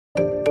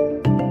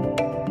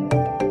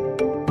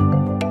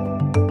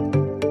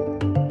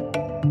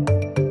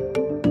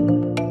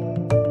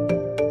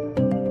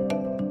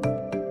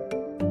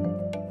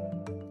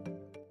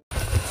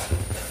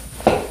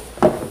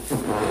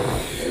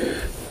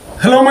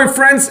Hello my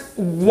friends,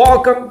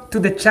 welcome to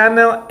the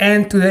channel,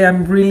 and today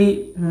I'm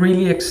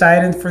really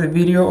excited for the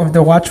video of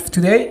the watch of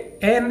today,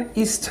 and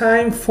it's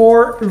time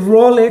for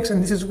Rolex,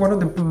 and this is one of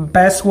the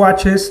best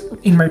watches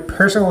in my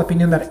personal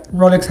opinion that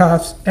Rolex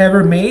has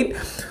ever made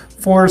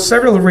for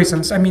several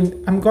reasons. I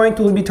mean, I'm going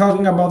to be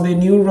talking about the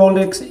new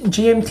Rolex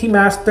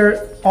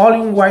GMT-Master all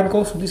in white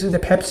gold, so this is the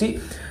Pepsi,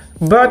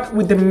 but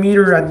with the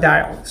Meteorite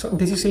dial. So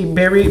this is a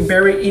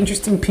very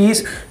interesting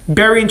piece,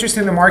 very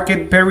interesting in the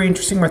market, very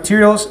interesting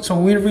materials. So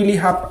we really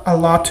have a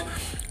lot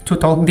to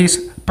talk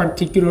this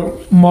particular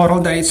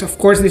model that is, of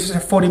course, this is a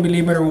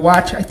 40mm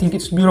watch. I think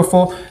it's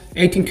beautiful,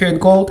 18 karat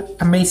gold,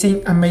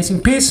 amazing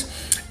piece.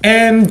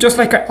 And just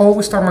like I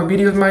always start my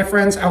videos, my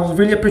friends, I would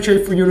really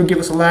appreciate for you to give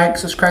us a like,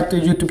 subscribe to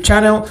the YouTube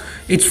channel.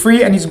 It's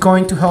free and it's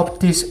going to help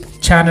this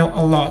channel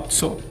a lot.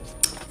 So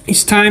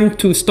it's time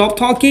to stop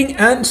talking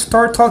and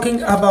start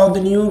talking about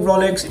the new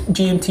Rolex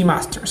GMT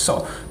Master.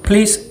 So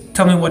please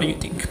tell me, what do you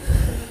think?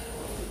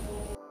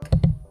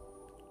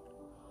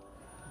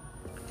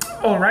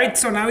 All right,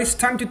 so now it's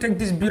time to take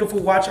this beautiful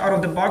watch out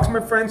of the box,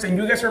 my friends. And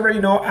you guys already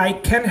know I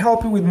can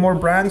help you with more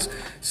brands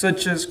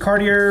such as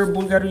Cartier,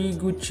 Bvlgari,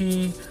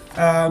 Gucci,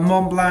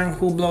 Mont, Blanc,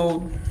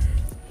 Hublot,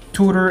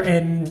 Tudor,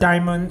 and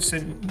diamonds,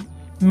 and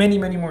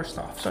many more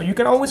stuff. So you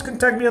can always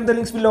contact me on the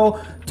links below.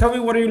 Tell me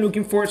what are you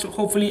looking for, so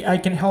hopefully I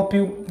can help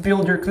you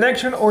build your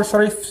collection or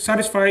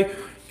satisfy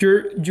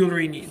your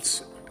jewelry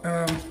needs.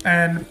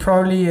 And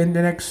probably in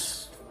the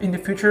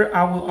future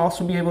I will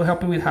also be able to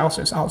help you with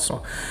houses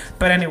also.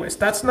 But anyways,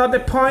 that's not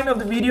the point of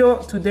the video.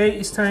 Today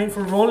is time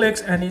for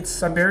Rolex, and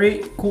it's a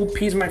very cool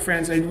piece, my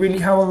friends. I really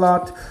have a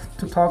lot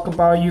to talk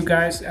about, you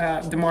guys,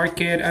 the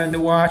market and the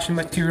watch and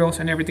materials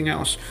and everything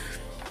else.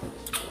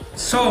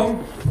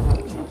 So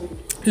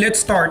let's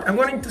start. I'm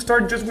going to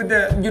start just with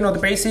the, the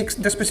basics,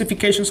 the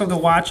specifications of the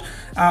watch.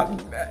 I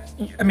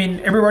mean,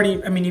 everybody,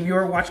 if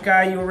you're a watch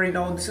guy, you already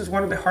know this is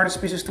one of the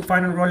hardest pieces to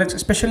find on Rolex,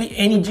 especially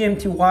any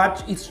GMT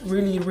watch. It's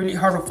really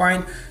hard to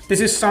find. This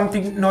is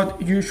something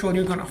not usual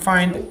you're gonna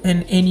find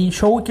in any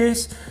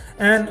showcase.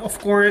 And of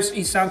course,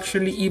 it's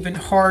actually even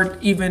hard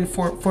even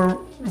for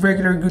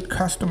regular good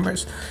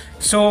customers.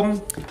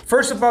 So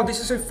first of all, this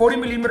is a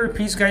 40mm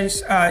piece,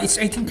 guys. It's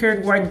 18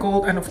 karat white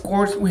gold, and of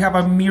course we have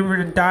a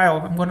mirrored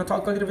dial. I'm going to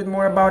talk a little bit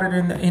more about it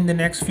in the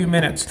next few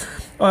minutes.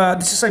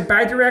 This is a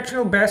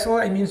bi-directional bezel.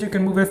 It means you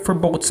can move it for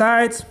both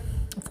sides.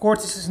 Of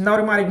course, this is an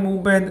automatic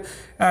movement.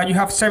 You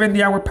have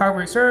 70-hour power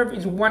reserve.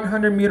 It's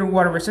 100-meter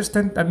water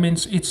resistant. That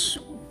means it's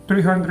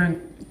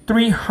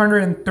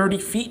 330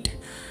 feet.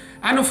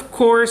 And of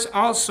course,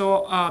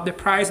 also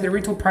the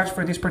retail price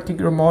for this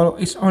particular model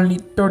is only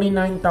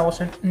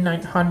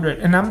 $39,900.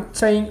 And I'm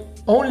saying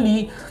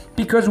only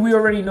because we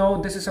already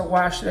know this is a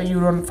watch that you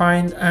don't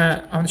find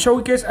on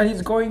showcase, and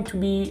it's going to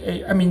be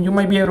you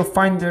might be able to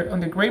find it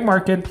on the gray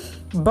market.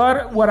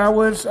 But what I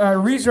was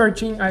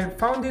researching, I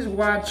found this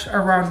watch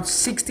around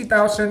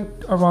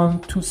 $60,000,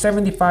 around to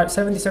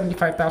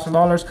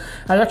 $75,000.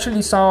 I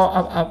actually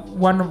saw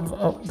one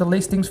of the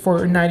listings for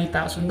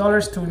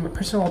 $90,000. To my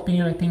personal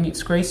opinion, I think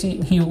it's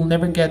crazy. He will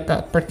never get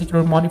that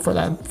particular money for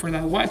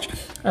that watch,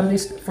 at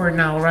least for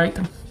now, right?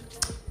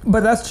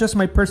 But that's just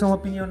my personal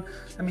opinion.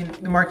 I mean,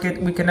 the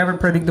market, we can never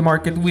predict the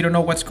market. We don't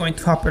know what's going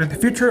to happen in the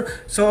future.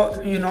 So,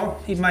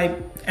 it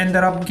might end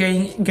up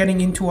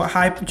getting into a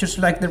hype, just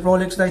like the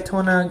Rolex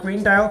Daytona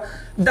green dial.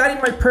 That,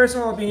 in my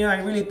personal opinion,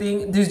 I really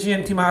think this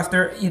GMT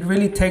Master, it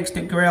really takes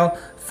the Grail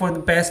for the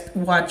best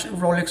watch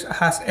Rolex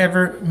has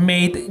ever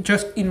made,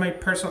 just in my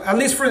personal, at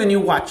least for the new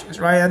watches,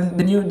 right? And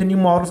the new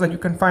models that you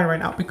can find right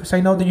now, because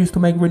I know they used to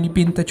make really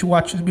vintage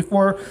watches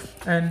before,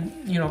 and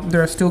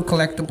there are still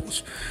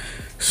collectibles.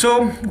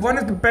 So one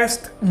of the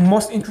best,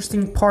 most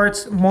interesting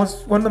parts, one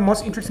of the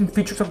most interesting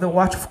features of the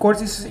watch, of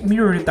course, is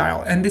Meteorite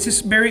dial. And this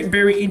is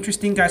very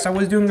interesting, guys. I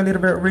was doing a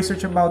little bit of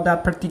research about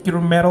that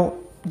particular metal,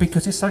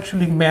 because it's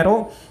actually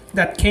metal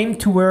that came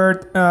to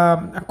Earth.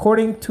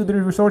 According to the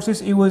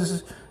resources, it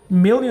was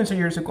millions of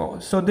years ago.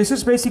 So this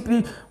is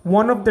basically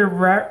one of the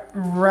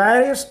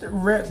rarest,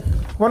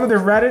 whatever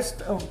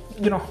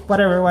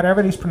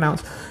it is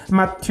pronounced,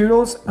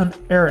 materials on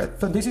Earth.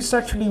 So this is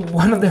actually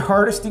one of the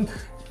hardest things.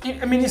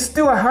 It's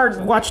still a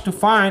hard watch to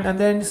find, and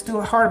then it's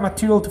still a hard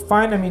material to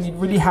find. It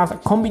really has a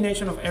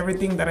combination of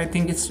everything that I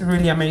think is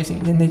really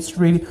amazing, and it's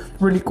really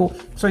cool.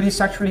 So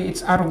it's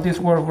out of this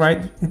world,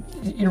 right?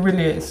 It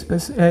really is,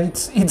 because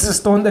it's a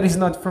stone that is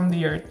not from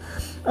the earth.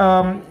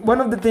 One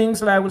of the things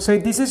that I would say,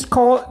 this is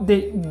called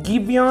the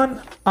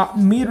Gibeon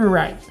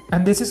Meteorite,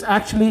 and this is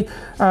actually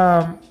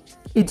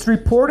it's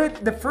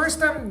reported, the first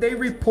time they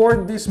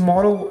report this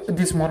material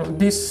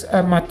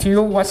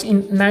was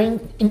in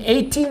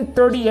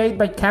 1838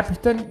 by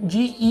Captain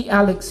G.E.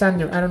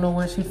 Alexander. I don't know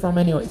where she's from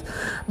anyways.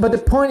 But the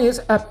point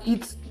is,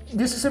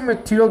 this is a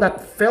material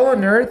that fell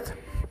on Earth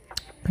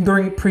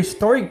during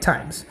prehistoric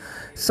times.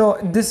 So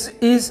this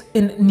is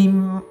in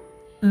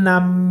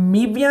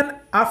Namibian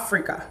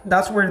Africa.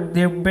 That's where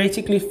they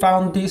basically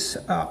found this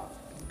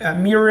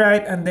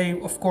meteorite, and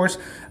they, of course,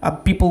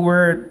 people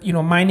were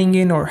mining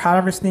in or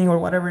harvesting or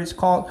whatever it's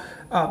called,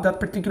 that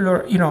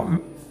particular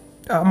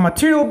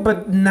material,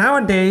 but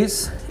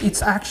nowadays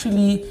it's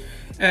actually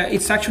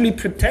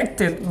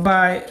protected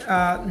by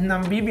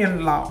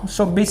Namibian law.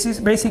 So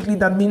basically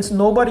that means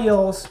nobody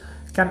else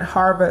can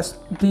harvest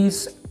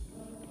these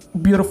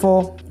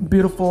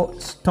beautiful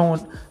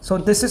stone. So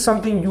this is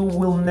something you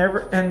will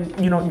never, and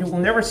you will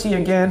never see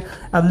again,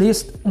 at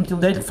least until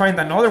they find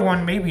another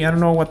one. Maybe, I don't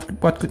know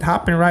what could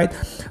happen, right?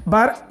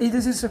 But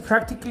this is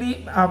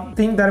practically a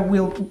thing that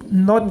we'll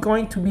not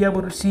going to be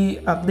able to see,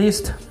 at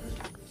least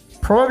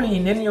probably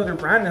in any other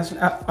brand, as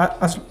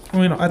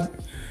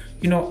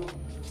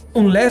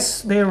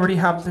unless they already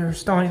have their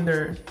stone in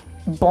their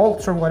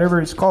bolts or whatever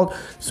it's called.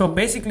 So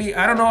basically,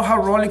 I don't know how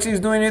Rolex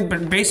is doing it,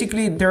 but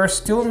basically they're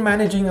still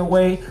managing a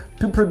way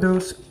to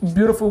produce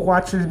beautiful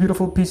watches,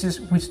 beautiful pieces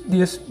with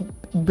this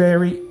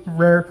very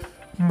rare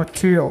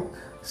material.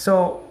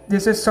 So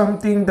this is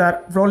something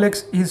that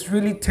Rolex is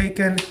really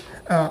taking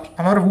a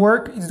lot of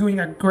work. It's doing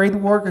a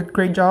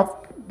great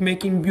job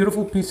making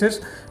beautiful pieces,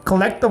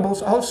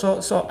 collectibles also.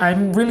 So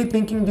I'm really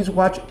thinking this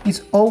watch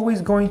is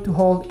always going to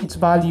hold its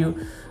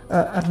value,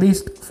 at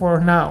least for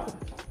now.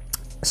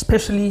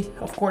 Especially,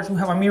 of course, we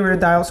have a mirror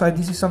dial, so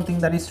this is something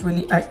that is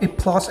really a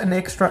plus and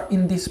extra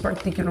in this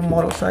particular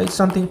model. So it's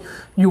something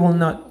you will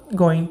not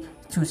going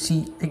to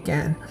see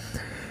again.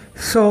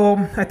 So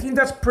I think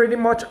that's pretty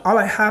much all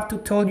I have to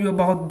tell you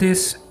about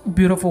this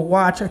beautiful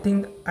watch. I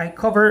think I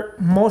covered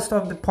most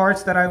of the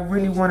parts that I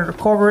really wanted to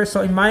cover.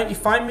 So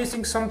if I'm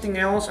missing something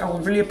else, I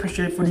would really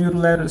appreciate for you to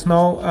let us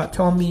know.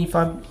 Tell me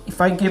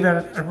if I give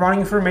a wrong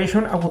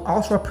information. I will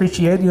also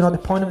appreciate. The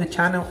point of the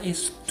channel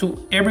is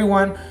to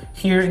everyone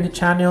here in the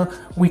channel.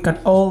 We can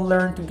all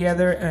learn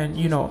together and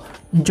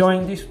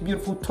enjoying these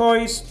beautiful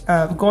toys,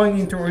 going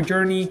into our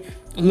journey,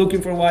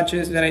 looking for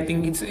watches that I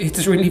think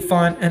it's really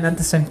fun, and at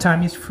the same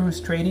time it's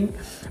frustrating.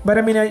 But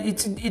I mean,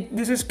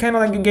 this is kind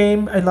of like a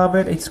game. I love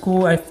it. It's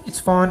cool. It's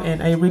fun,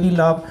 and I really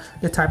love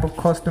the type of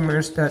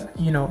customers that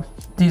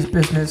this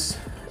business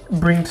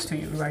brings to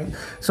you, right?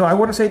 So I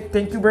want to say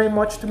thank you very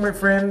much to my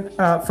friend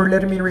for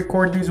letting me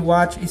record this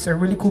watch. It's a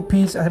really cool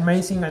piece,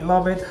 amazing. I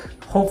love it.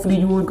 Hopefully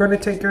you are gonna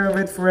take care of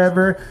it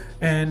forever,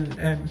 and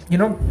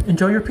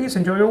enjoy your piece,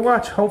 enjoy your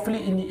watch.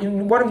 Hopefully,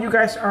 in one of you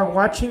guys are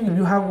watching, if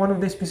you have one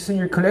of these pieces in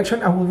your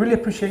collection, I would really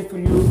appreciate for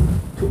you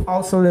to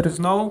also let us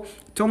know.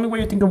 Tell me what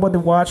you think about the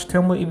watch.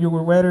 Tell me if you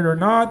will wear it or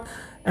not,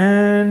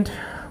 and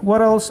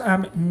what else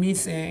I'm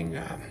missing.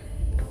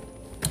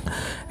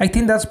 I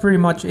think that's pretty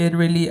much it,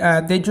 really.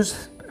 I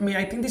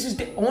think this is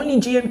the only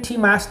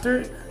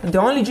GMT-Master,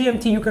 the only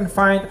GMT you can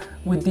find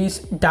with this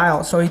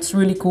dial. So it's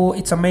really cool.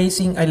 It's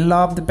amazing. I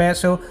love the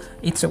bezel.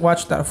 It's a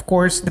watch that, of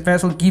course, the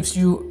bezel gives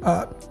you,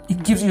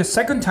 a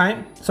second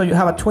time. So you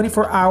have a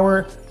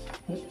 24-hour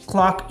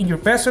clock in your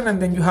bezel,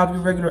 and then you have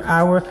your regular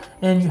hour,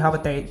 and you have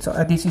a date. So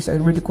this is a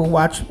really cool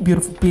watch,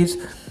 beautiful piece.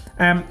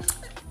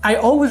 I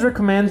always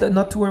recommend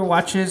not to wear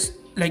watches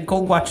like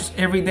gold watches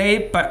every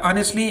day, but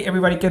honestly,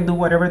 everybody can do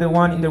whatever they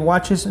want in their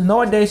watches.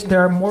 Nowadays, they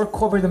are more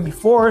covered than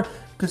before,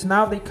 because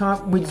now they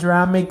come with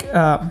ceramic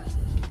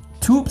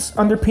tubes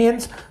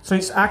underpins, so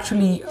it's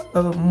actually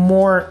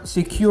more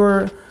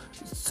secure.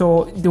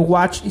 So the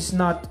watch is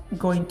not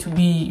going to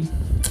be,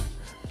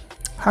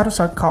 I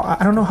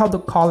don't know how to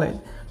call it,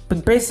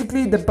 but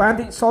basically the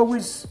band is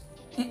always,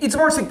 it's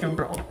more secure,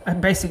 bro.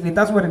 And basically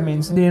that's what it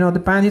means.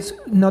 The band is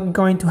not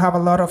going to have a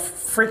lot of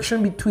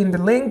friction between the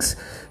links,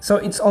 so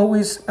it's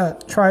always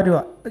try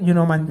to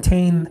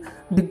maintain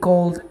the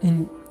gold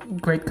in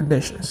great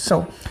conditions.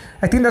 So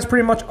I think that's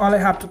pretty much all I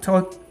have to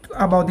tell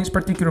about this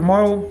particular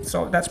model.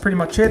 So that's pretty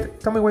much it.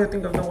 Tell me what you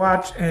think of the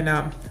watch, and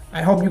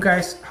I hope you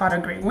guys had a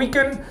great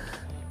weekend,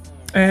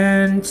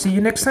 and see you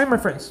next time, my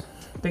friends.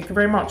 Thank you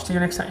very much. See you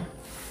next time.